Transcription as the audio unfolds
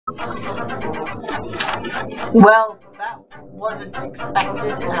Well, that wasn't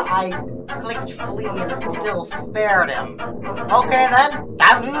expected. I clicked flee and it still spared him. Okay then,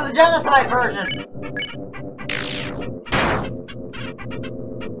 time to do the genocide version!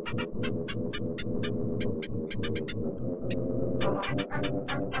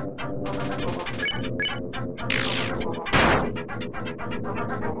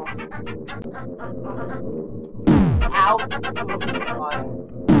 Ow!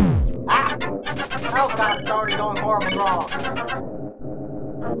 Ah! Oh god, it's already going horribly wrong.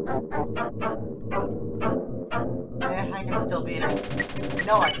 Yeah, I can still beat it.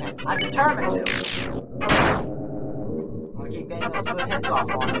 No, I can't. I'm determined to. I'm gonna keep getting those good hits off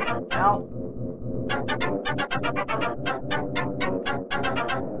on it. No?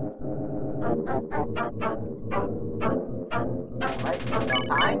 Right, well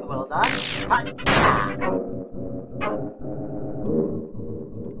timed, well done. Cut!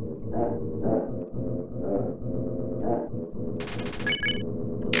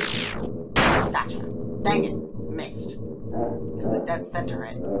 Gotcha. Dang it. Missed. Missed the dead center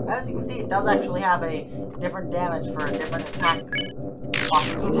hit. As you can see, it does actually have a different damage for a different attack. Off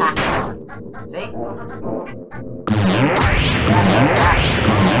the attack bar. See?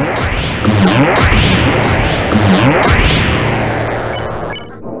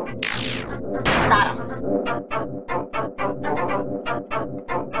 Got him.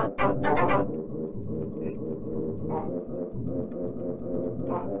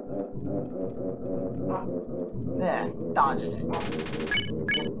 There, dodged it.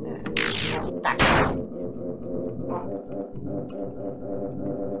 Gotcha.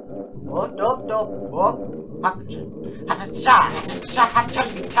 Whoop, whoop, whoop, whoop. Ha-cha-cha, ha-cha-cha,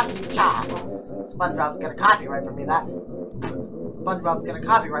 ha-cha-cha. SpongeBob's gonna copyright for me that. SpongeBob's gonna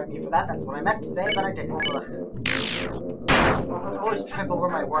copyright me for that. That's what I meant to say, but I didn't. Ugh. I always trip over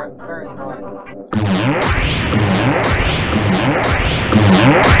my words. It's very annoying.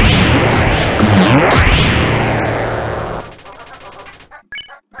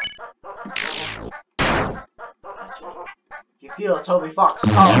 You feel Toby Fox.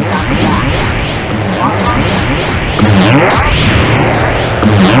 Oh,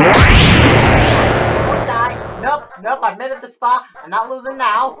 Won't die. Nope, nope, I've made it this far. I'm not losing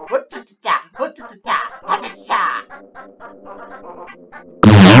now. Hoo-cha-cha-cha, hoo-cha-cha-cha, ha-cha-cha.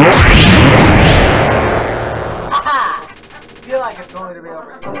 Ha-ha! I feel like it's going to be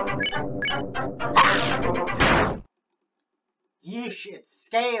over soon. Yeesh, it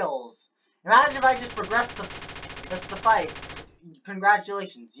scales. Imagine if I just progressed the fight.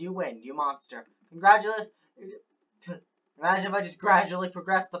 Congratulations, you win, you monster. Imagine if I just gradually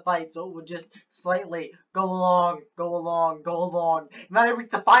progressed the fight so it would just slightly go along, go along, go along. And then I reach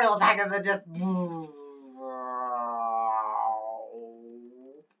the final attack and then just...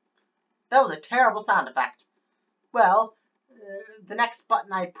 That was a terrible sound effect. Well, the next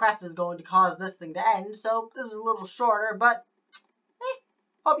button I press is going to cause this thing to end, so this was a little shorter, but...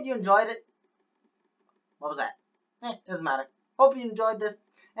 hope you enjoyed it. What was that? Doesn't matter. Hope you enjoyed this,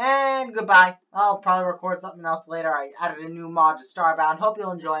 and goodbye. I'll probably record something else later. I added a new mod to Starbound. Hope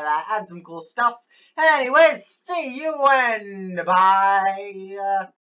you'll enjoy that. Add some cool stuff. Anyways, see you and bye.